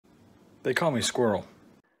They call me Squirrel.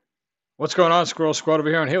 What's going on, Squirrel Squad over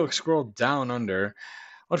here on Look Squirrel Down Under?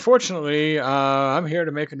 Unfortunately, I'm here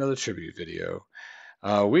to make another tribute video.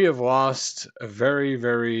 We have lost a very,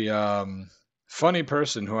 very funny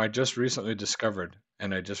person who I just recently discovered,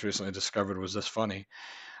 and I just recently discovered was this funny,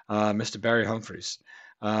 Mr. Barry Humphries.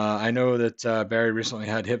 I know that Barry recently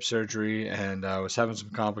had hip surgery and was having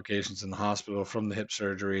some complications in the hospital from the hip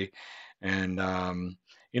surgery. And,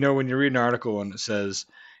 when you read an article and it says,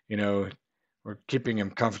 we're keeping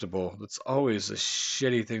him comfortable, that's always a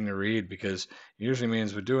shitty thing to read because it usually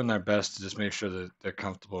means we're doing our best to just make sure that they're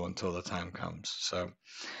comfortable until the time comes. So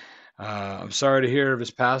I'm sorry to hear of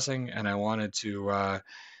his passing, and I wanted to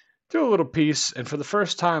do a little piece. And for the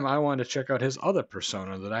first time, I wanted to check out his other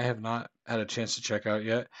persona that I have not had a chance to check out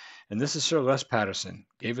yet. And this is Sir Les Patterson,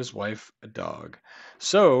 gave his wife a dog.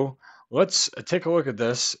 So let's take a look at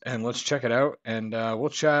this and let's check it out. And we'll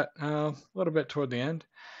chat a little bit toward the end.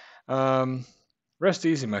 Rest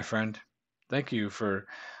easy, my friend. Thank you for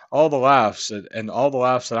all the laughs and all the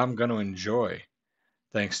laughs that I'm going to enjoy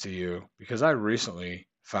thanks to you, because I recently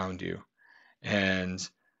found you and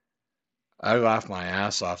I laughed my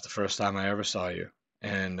ass off the first time I ever saw you.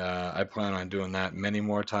 And I plan on doing that many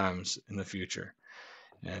more times in the future.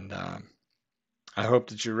 And I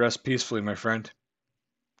hope that you rest peacefully, my friend.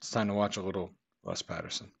 It's time to watch a little Les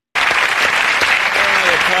Patterson. Hey,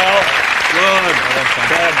 pal. Good.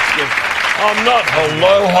 That's good. I'm not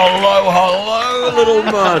hello, little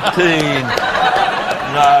Martine.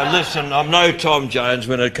 No, listen, I'm no Tom Jones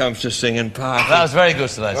when it comes to singing party. That was very good,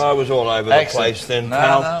 Celeste. I was all over the place then,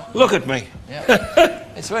 pal. No. Look at me. Yeah.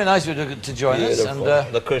 It's very nice of you to join us. And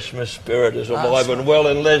the Christmas spirit is alive and well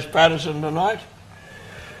in Les Patterson tonight.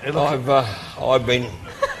 I've been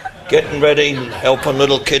getting ready, helping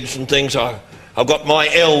little kids and things. I've got my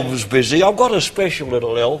elves busy. I've got a special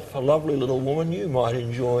little elf, a lovely little woman you might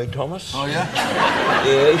enjoy, Thomas. Oh, yeah?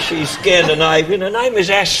 Yeah, she's Scandinavian. Her name is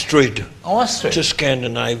Astrid. Oh, Astrid. It's a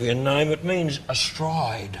Scandinavian name. It means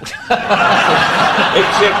astride. Except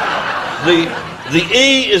the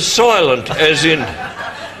E is silent, as in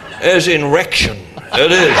erection.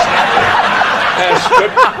 It is.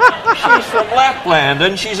 Astrid. She's from Lapland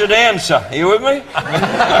and she's a dancer. Are you with me?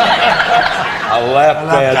 A lap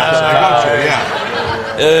dancer. I got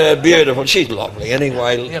you, yeah. Beautiful. She's lovely.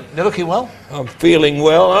 Anyway. Yeah, you're looking well? I'm feeling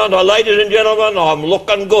well, aren't I, ladies and gentlemen? I'm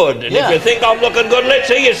looking good. And if you think I'm looking good, let's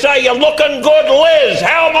hear you say you're looking good, Liz.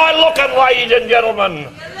 How am I looking, ladies and gentlemen?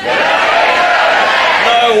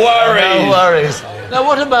 No worries. No worries. Now,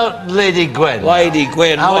 what about Lady Gwen? Lady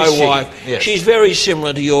Gwen, my wife. Yes. She's very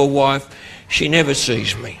similar to your wife. She never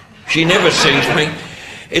sees me. She never sees me.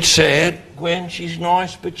 It's sad. Gwen, she's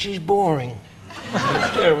nice, but she's boring.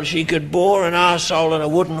 It's terrible. She could bore an arsehole and a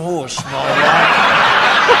wooden horse, my wife.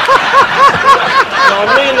 No, I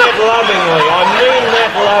mean that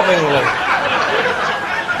lovingly.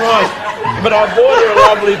 Right. But I bought her a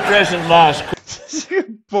lovely present last Christmas. She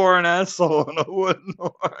could bore an asshole in a wooden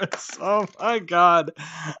horse. Oh, my God.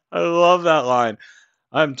 I love that line.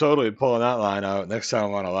 I'm totally pulling that line out next time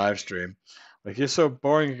I'm on a live stream. Like, you're so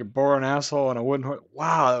boring, you could bore an asshole in a wooden horse.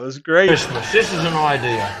 Wow, that was great. Christmas. This is an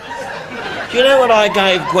idea. Do you know what I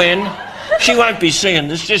gave Gwen? She won't be seeing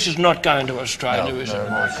this. This is not going to Australia, is it?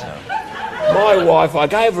 My wife, I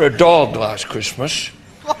gave her a dog last Christmas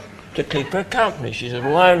to keep her company. She's as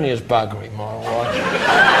lonely as buggery, my wife.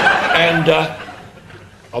 And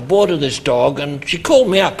I bought her this dog, and she called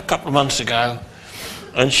me up a couple of months ago.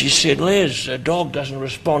 And she said, Les, the dog doesn't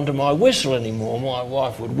respond to my whistle anymore. My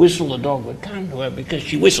wife would whistle, the dog would come to her because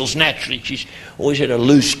she whistles naturally. She's always had a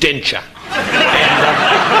loose denture.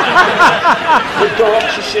 And the dog,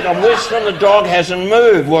 she said, I'm whistling, the dog hasn't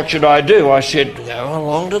moved. What should I do? I said, go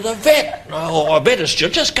along to the vet. Oh, I better still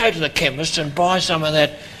just go to the chemist and buy some of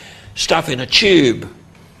that stuff in a tube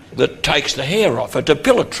that takes the hair off, a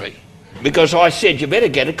depilatory. Because I said, you better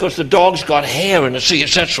get it because the dog's got hair in it. See,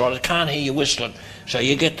 that's right, I can't hear you whistling. So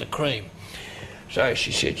you get the cream. So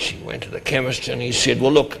she said she went to the chemist and he said,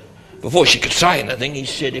 well, look, before she could say anything, he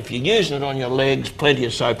said, if you're using it on your legs, plenty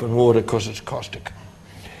of soap and water because it's caustic.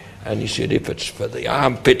 And he said, if it's for the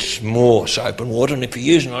armpits, more soap and water. And if you're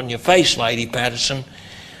using it on your face, Lady Patterson,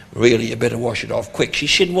 really, you better wash it off quick. She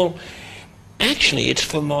said, well, actually, it's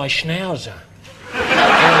for my schnauzer.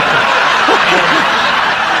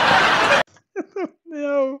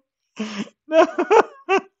 No.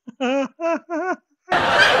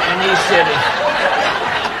 And he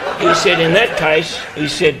said, in that case, he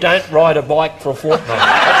said, don't ride a bike for a fortnight.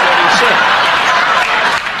 That's what he said.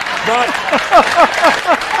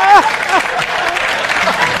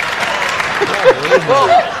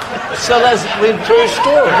 But So True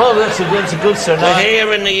story. Well, that's a good story. The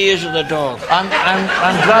hair in the ears of the dog. I'm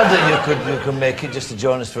glad that you could make it just to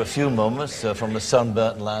join us for a few moments from the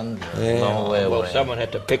sunburnt land, long way away. Well, someone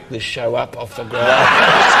had to pick this show up off the ground.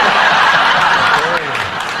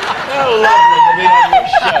 How lovely to be on this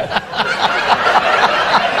show.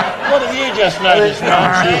 What have you just noticed,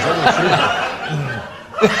 Nancy?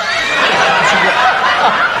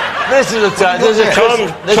 This is a time.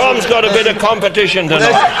 Tom's got a bit of competition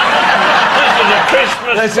tonight.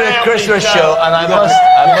 This is a Christmas show, and I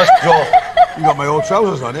must draw. You got my old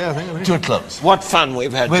trousers on here, I think. Too close. What fun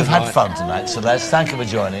we've had We've tonight. had fun tonight, so thank you for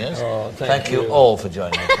joining us. Oh, thank you all for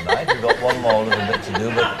joining us tonight. We've got one more little bit to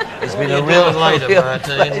do, but it's been a real later, real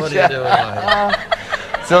Martine. pleasure. What are you doing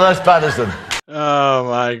later? So Les Patterson. Oh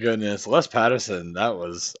my goodness, Les Patterson. That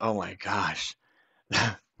was, oh my gosh.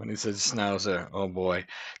 When he said schnauzer, oh boy.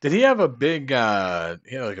 Did he have a big, he had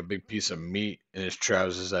like a big piece of meat in his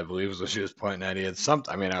trousers, I believe was what she was pointing at. He had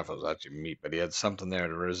something, I mean, I don't know if it was actually meat, but he had something there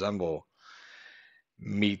to resemble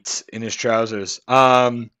meat in his trousers.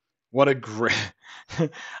 What a great, I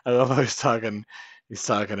love how he's talking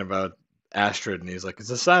about Astrid, and he's like, it's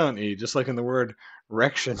a silent E, just like in the word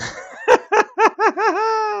rection.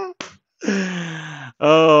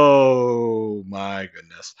 Oh my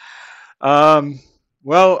goodness.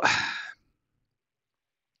 Well,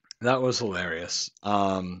 that was hilarious.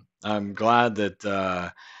 I'm glad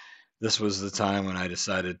that this was the time when I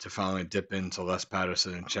decided to finally dip into Les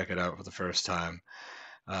Patterson and check it out for the first time.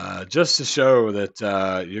 Just to show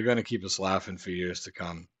that you're going to keep us laughing for years to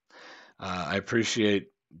come. I appreciate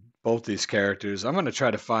both these characters. I'm going to try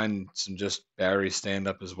to find some just Barry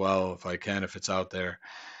stand-up as well, if I can, if it's out there.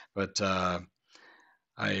 But I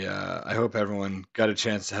hope everyone got a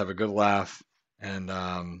chance to have a good laugh, and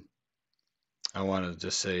I want to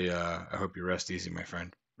just say I hope you rest easy, my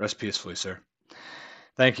friend. Rest peacefully, sir.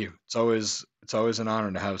 Thank you. It's always an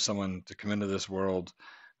honor to have someone to come into this world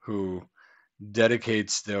who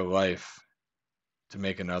dedicates their life to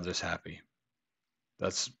making others happy.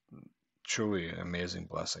 That's truly an amazing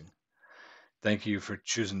blessing. Thank you for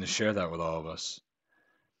choosing to share that with all of us.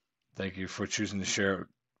 Thank you for choosing to share it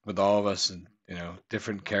with all of us, and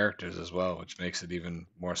different characters as well, which makes it even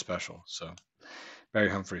more special. So, Barry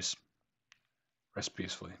Humphries, rest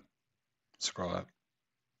peacefully. Scroll up.